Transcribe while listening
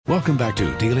Welcome back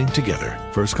to Dealing Together.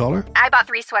 First caller? I bought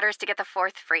 3 sweaters to get the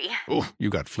 4th free. Oh, you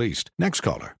got fleeced. Next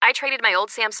caller? I traded my old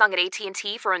Samsung at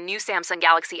AT&T for a new Samsung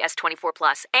Galaxy S24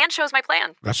 Plus and chose my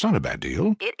plan. That's not a bad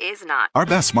deal. It is not. Our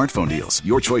best smartphone deals.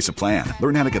 Your choice of plan.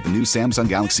 Learn how to get the new Samsung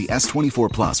Galaxy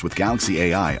S24 Plus with Galaxy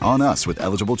AI on us with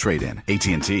eligible trade-in.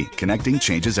 AT&T. Connecting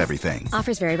changes everything.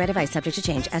 Offers vary by device. Subject to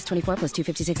change. S24 plus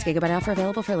 256 gigabyte offer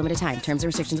available for a limited time. Terms and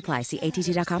restrictions apply. See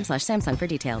att.com/Samsung for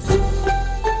details.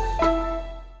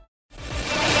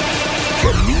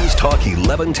 From News Talk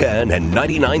 1110 and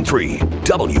 99.3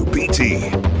 WBT.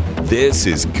 This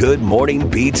is Good Morning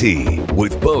BT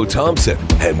with Bo Thompson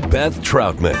and Beth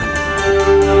Troutman.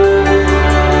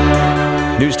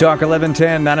 News Talk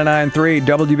 1110, 99.3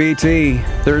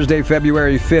 WBT. Thursday,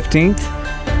 February 15th.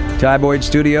 Ty Boyd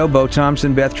Studio, Bo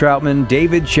Thompson, Beth Troutman,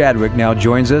 David Chadwick now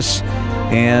joins us.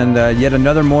 And yet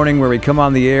another morning where we come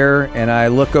on the air and I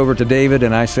look over to David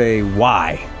and I say,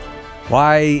 why?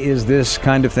 Why is this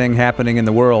kind of thing happening in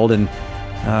the world? And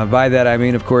by that, I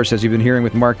mean, of course, as you've been hearing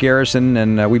with Mark Garrison,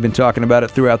 and we've been talking about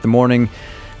it throughout the morning,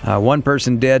 1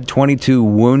 person dead, 22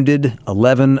 wounded,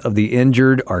 11 of the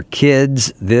injured are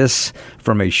kids. This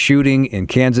from a shooting in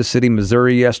Kansas City,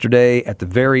 Missouri yesterday at the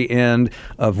very end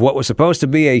of what was supposed to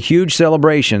be a huge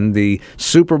celebration, the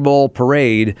Super Bowl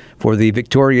parade for the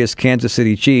victorious Kansas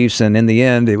City Chiefs. And in the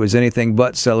end, it was anything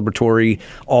but celebratory,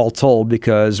 all told,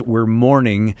 because we're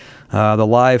mourning the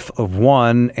life of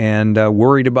one and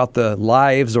worried about the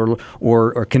lives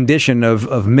or condition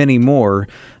of many more.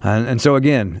 And so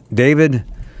again, David,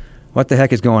 what the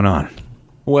heck is going on?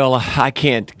 Well, I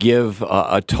can't give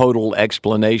a total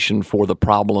explanation for the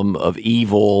problem of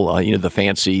evil. The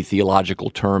fancy theological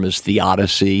term is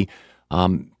theodicy.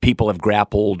 People have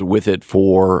grappled with it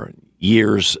for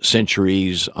years,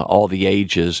 centuries, all the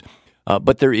ages.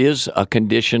 But there is a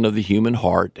condition of the human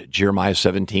heart. Jeremiah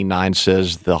 17:9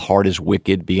 says the heart is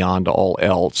wicked beyond all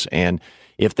else. And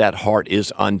if that heart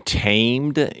is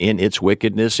untamed in its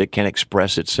wickedness, it can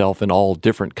express itself in all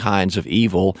different kinds of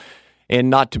evil. And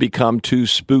not to become too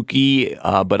spooky,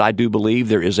 but I do believe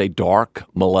there is a dark,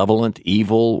 malevolent,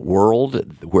 evil world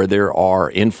where there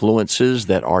are influences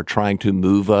that are trying to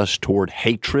move us toward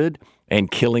hatred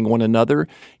and killing one another.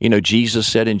 Jesus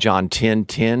said in John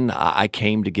 10:10, I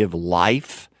came to give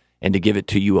life and to give it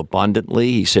to you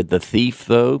abundantly. He said, the thief,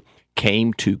 though,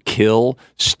 came to kill,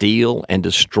 steal, and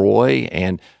destroy.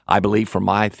 And I believe from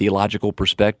my theological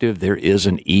perspective, there is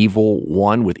an evil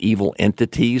one with evil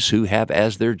entities who have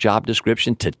as their job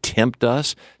description to tempt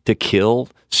us to kill,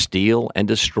 steal, and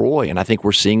destroy. And I think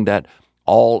we're seeing that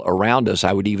all around us.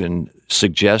 I would even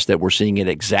suggest that we're seeing it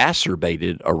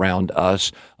exacerbated around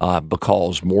us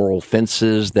because moral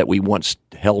fences that we once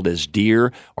held as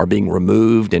dear are being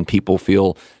removed, and people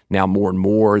feel now more and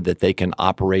more that they can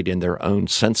operate in their own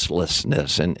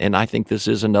senselessness. And I think this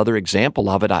is another example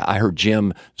of it. I heard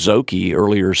Jim Zoki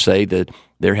earlier say that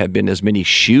there have been as many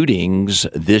shootings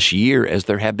this year as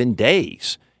there have been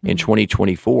days in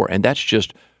 2024. And that's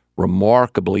just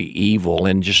remarkably evil,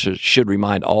 and just should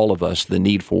remind all of us the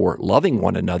need for loving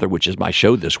one another, which is my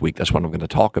show this week. That's what I'm going to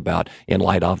talk about in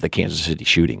light of the Kansas City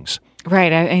shootings.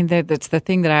 Right. I mean, that's the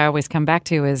thing that I always come back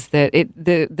to is that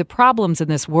the problems in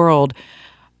this world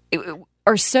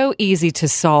are so easy to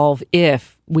solve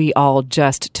if we all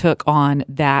just took on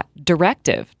that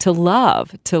directive to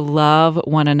love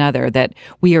one another, that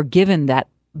we are given that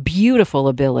beautiful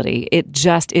ability. It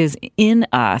just is in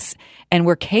us, and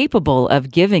we're capable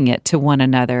of giving it to one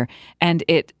another. And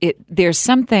there's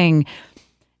something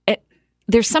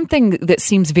that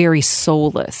seems very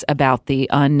soulless about the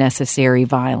unnecessary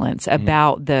violence,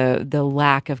 about the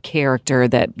lack of character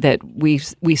that we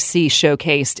see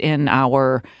showcased in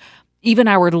even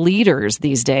our leaders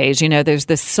these days. There's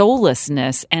this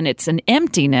soullessness, and it's an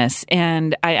emptiness,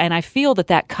 and I feel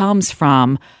that comes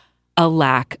from a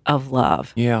lack of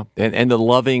love. Yeah, and the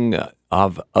loving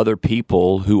of other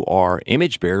people who are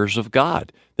image bearers of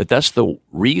God. That's the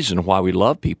reason why we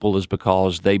love people, is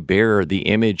because they bear the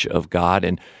image of God,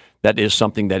 and that is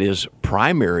something that is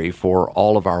primary for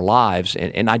all of our lives.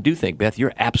 And I do think, Beth,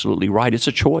 you're absolutely right. It's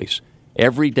a choice.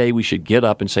 Every day we should get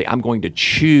up and say, I'm going to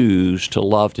choose to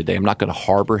love today. I'm not going to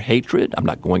harbor hatred. I'm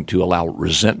not going to allow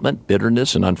resentment,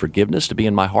 bitterness, and unforgiveness to be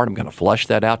in my heart. I'm going to flush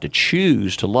that out, to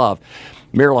choose to love.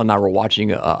 Marilyn and I were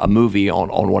watching a movie on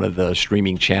one of the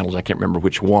streaming channels. I can't remember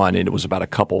which one, and it was about a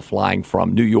couple flying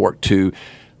from New York to,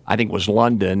 I think it was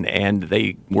London, and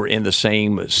they were in the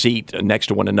same seat next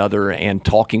to one another and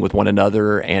talking with one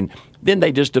another, and then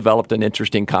they just developed an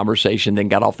interesting conversation, then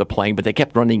got off the plane, but they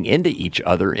kept running into each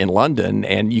other in London,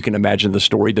 and you can imagine the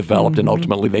story developed, and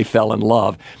ultimately they fell in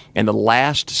love. And the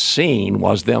last scene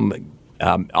was them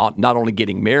not only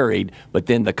getting married, but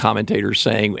then the commentators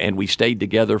saying, and we stayed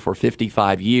together for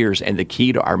 55 years, and the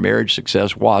key to our marriage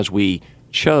success was we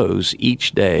chose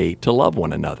each day to love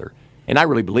one another. And I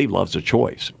really believe love's a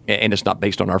choice. And it's not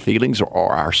based on our feelings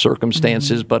or our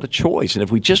circumstances, but a choice. And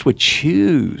if we just would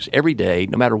choose every day,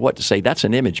 no matter what to say, that's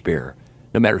an image bearer.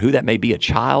 No matter who that may be, a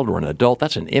child or an adult,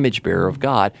 that's an image bearer of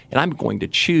God. And I'm going to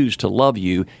choose to love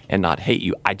you and not hate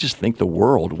you. I just think the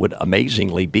world would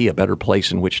amazingly be a better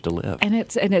place in which to live. And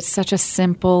it's such a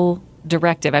simple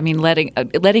directive. I mean,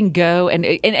 letting go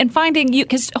and finding you,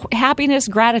 because happiness,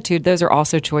 gratitude, those are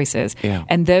also choices. Yeah.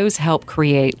 And those help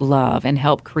create love and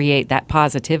help create that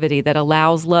positivity that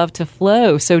allows love to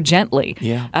flow so gently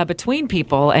between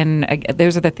people. And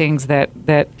those are the things that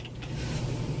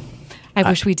I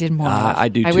wish we did more of. I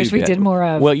do too. I wish we did more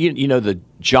of. Well, you know, the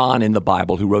John in the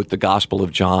Bible who wrote the Gospel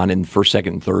of John and 1st, 2nd,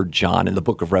 and 3rd John and the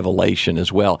book of Revelation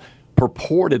as well.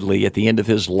 Purportedly, at the end of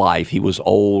his life, he was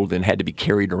old and had to be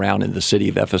carried around in the city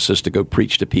of Ephesus to go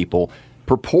preach to people.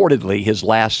 Purportedly, his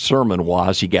last sermon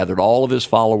was he gathered all of his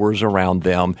followers around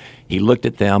them. He looked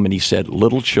at them and he said,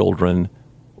 "Little children,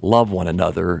 love one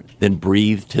another," then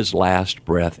breathed his last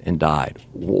breath and died.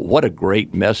 What a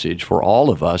great message for all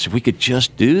of us. If we could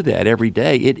just do that every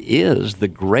day, it is the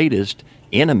greatest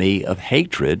enemy of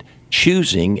hatred,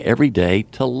 choosing every day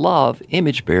to love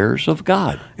image bearers of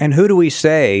God. And who do we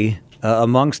say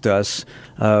amongst us,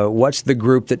 what's the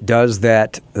group that does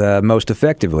that most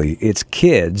effectively? It's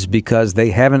kids, because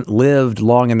they haven't lived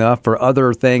long enough for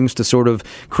other things to sort of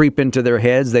creep into their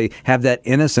heads. They have that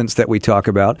innocence that we talk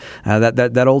about,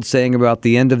 that old saying about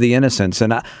the end of the innocence.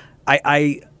 And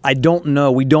I don't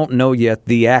know. We don't know yet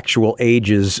the actual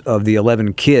ages of the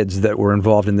 11 kids that were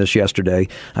involved in this yesterday.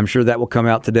 I'm sure that will come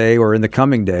out today or in the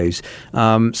coming days.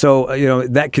 So you know,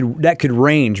 that could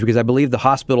range, because I believe the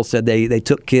hospital said they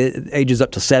took kids ages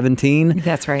up to 17.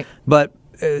 That's right. But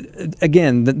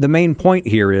again, the main point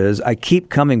here is I keep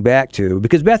coming back to,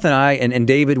 because Beth and I and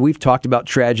David, we've talked about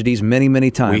tragedies many, many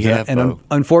times. We have, and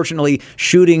unfortunately,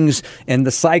 shootings and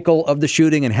the cycle of the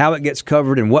shooting and how it gets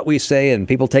covered and what we say, and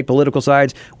people take political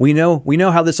sides. We know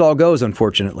how this all goes,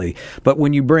 unfortunately. But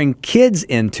when you bring kids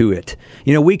into it,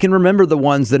 you know, we can remember the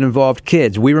ones that involved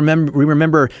kids. We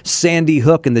remember Sandy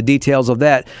Hook and the details of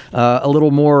that a little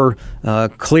more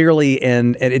clearly,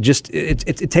 and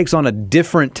it takes on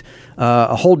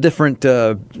a whole different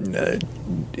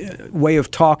way of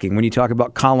talking when you talk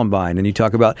about Columbine and you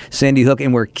talk about Sandy Hook,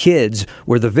 and where kids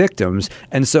were the victims.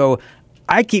 And so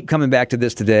I keep coming back to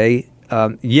this today.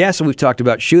 Yes, we've talked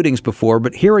about shootings before,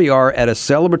 but here we are at a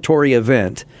celebratory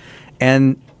event,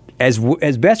 and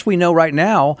as best we know right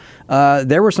now,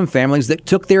 there were some families that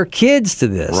took their kids to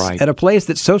this at a place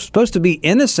that's supposed to be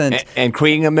innocent and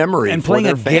creating a memory and for playing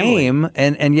their a family. game,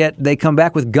 and yet they come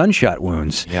back with gunshot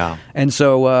wounds. Yeah. And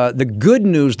so the good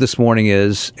news this morning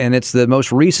is, and it's the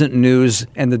most recent news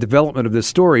and the development of this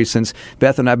story since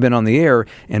Beth and I've been on the air,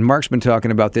 and Mark's been talking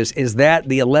about this, is that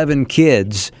the 11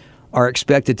 kids are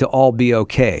expected to all be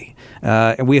okay.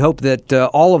 And we hope that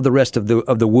all of the rest of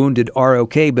the wounded are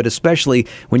okay, but especially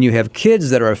when you have kids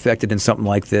that are affected in something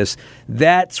like this,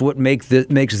 that's what makes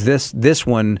this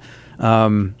one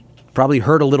probably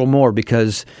hurt a little more,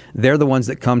 because they're the ones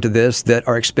that come to this that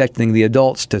are expecting the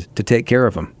adults to take care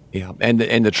of them. Yeah, and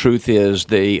the truth is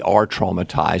they are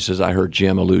traumatized, as I heard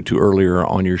Jim allude to earlier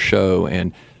on your show.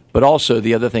 But also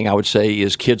the other thing I would say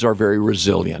is kids are very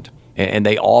resilient. And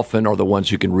they often are the ones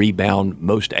who can rebound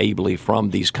most ably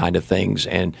from these kind of things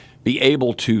and be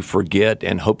able to forget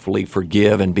and hopefully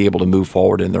forgive and be able to move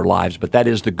forward in their lives. But that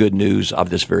is the good news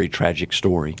of this very tragic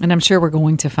story. And I'm sure we're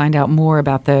going to find out more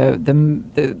about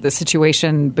the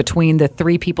situation between the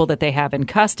three people that they have in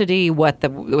custody, what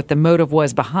the motive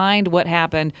was behind what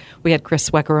happened. We had Chris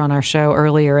Swecker on our show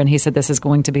earlier, and he said this is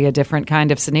going to be a different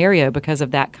kind of scenario because of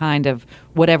that kind of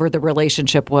whatever the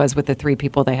relationship was with the three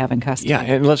people they have in custody. Yeah,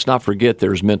 and let's not forget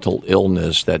there's mental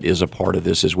illness that is a part of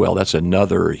this as well. That's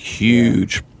another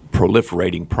huge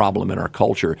proliferating problem in our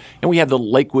culture. And we have the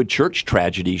Lakewood Church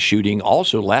tragedy shooting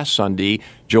also last Sunday,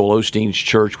 Joel Osteen's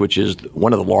church, which is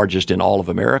one of the largest in all of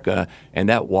America, and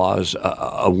that was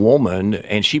a woman,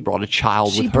 and she brought a child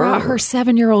with her. She brought her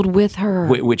 7-year-old with her.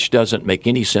 Which doesn't make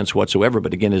any sense whatsoever,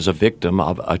 but again is a victim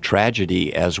of a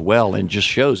tragedy as well, and just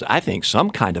shows, I think, some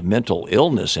kind of mental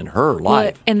illness in her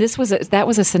life. Well, and that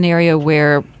was a scenario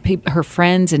where her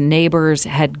friends and neighbors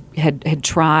had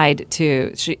tried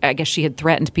to, I guess she had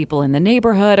threatened people in the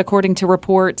neighborhood, according to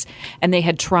reports, and they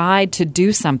had tried to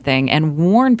do something and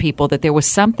warn people that there was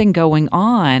something going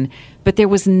on, but there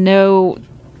was no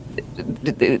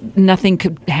nothing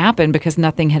could happen because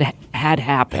nothing had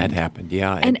happened. Had happened,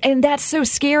 yeah. And that's so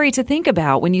scary to think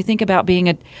about when you think about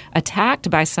being attacked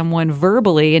by someone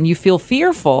verbally and you feel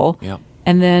fearful. Yeah.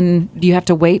 And then do you have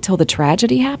to wait till the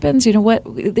tragedy happens? You know what?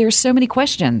 There's so many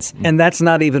questions. And that's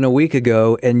not even a week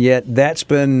ago, and yet that's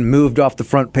been moved off the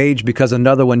front page because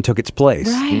another one took its place.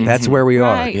 Right. That's where we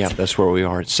are. Right. Yeah, that's where we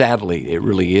are. Sadly, it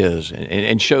really is.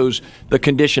 And shows the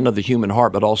condition of the human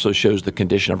heart, but also shows the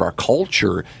condition of our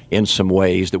culture in some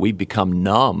ways, that we've become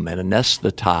numb and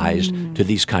anesthetized to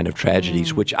these kind of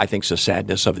tragedies, which I think is a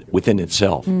sadness of within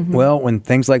itself. Well, when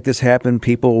things like this happen,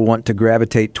 people want to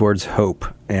gravitate towards hope.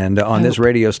 And on this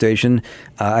radio station,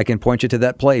 I can point you to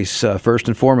that place. First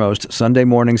and foremost, Sunday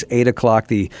mornings, 8 o'clock,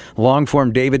 the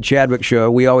long-form David Chadwick Show.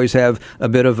 We always have a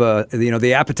bit of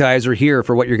the appetizer here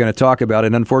for what you're going to talk about.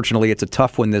 And unfortunately, it's a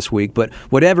tough one this week. But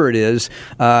whatever it is,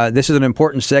 this is an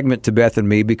important segment to Beth and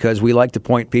me because we like to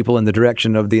point people in the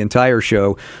direction of the entire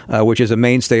show, which is a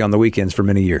mainstay on the weekends for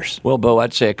many years. Well, Bo,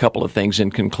 I'd say a couple of things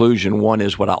in conclusion. One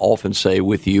is what I often say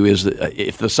with you is that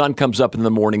if the sun comes up in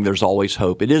the morning, there's always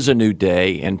hope. It is a new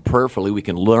day. And prayerfully, we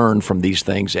can learn from these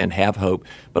things and have hope.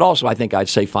 But also, I think I'd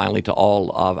say finally to all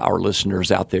of our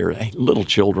listeners out there, hey, little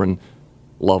children,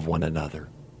 love one another.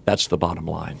 That's the bottom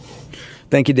line.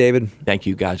 Thank you, David. Thank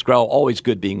you, guys. Growl, always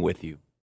good being with you.